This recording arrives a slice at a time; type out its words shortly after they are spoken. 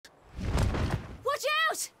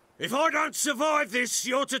If I don't survive this,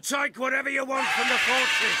 you're to take whatever you want from the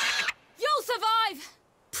fortress. You'll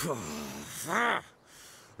survive!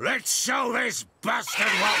 Let's show this bastard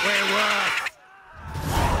what we're worth.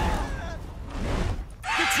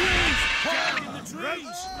 The trees! Down in the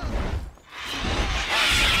trees!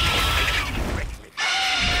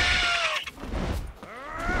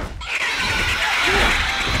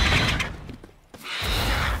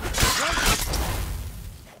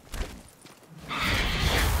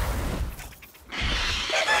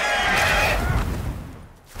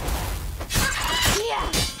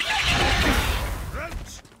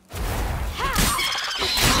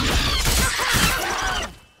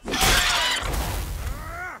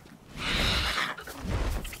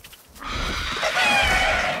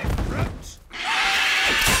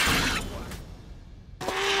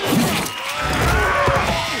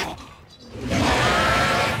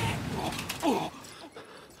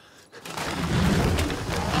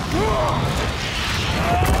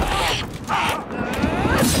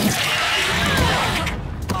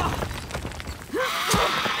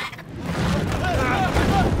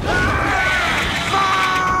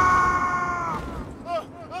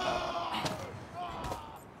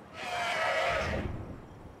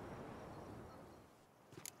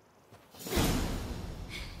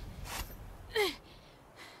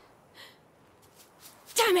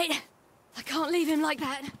 Damn it! I can't leave him like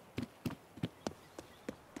that.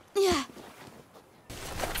 Yeah.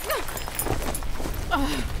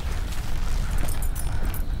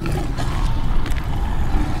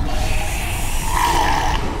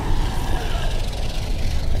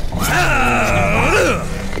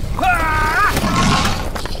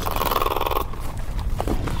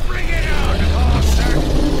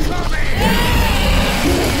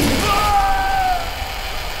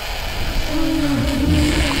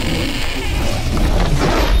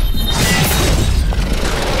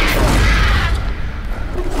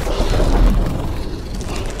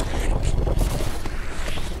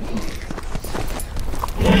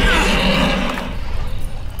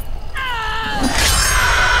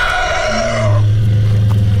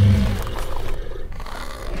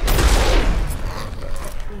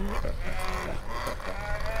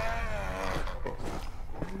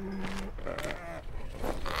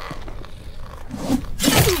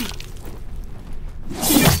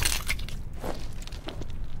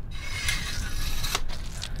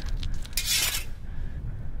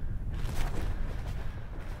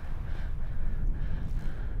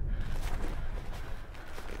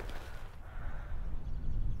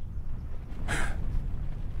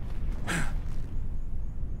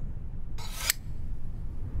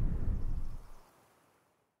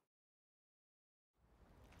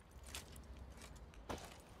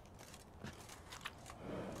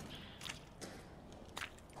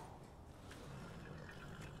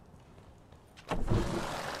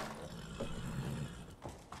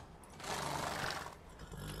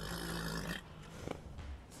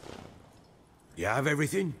 You have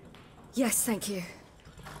everything? Yes, thank you.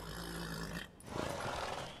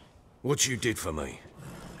 What you did for me,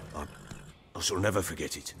 I shall never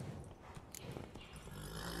forget it.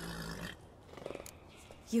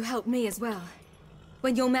 You helped me as well.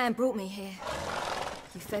 When your man brought me here.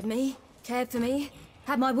 You fed me, cared for me,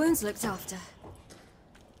 had my wounds looked after.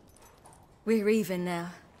 We're even now.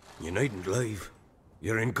 You needn't leave.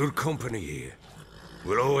 You're in good company here.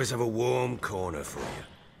 We'll always have a warm corner for you.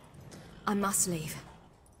 I must leave.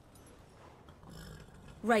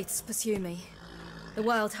 Wraiths pursue me. The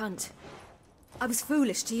Wild Hunt. I was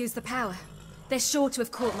foolish to use the power. They're sure to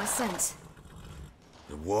have caught my scent.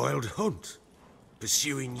 The Wild Hunt?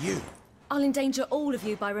 Pursuing you? I'll endanger all of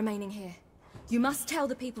you by remaining here. You must tell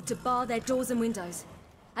the people to bar their doors and windows.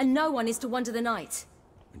 And no one is to wander the night.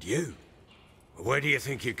 And you? Where do you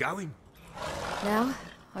think you're going? Now,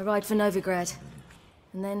 I ride for Novigrad.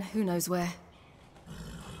 And then, who knows where.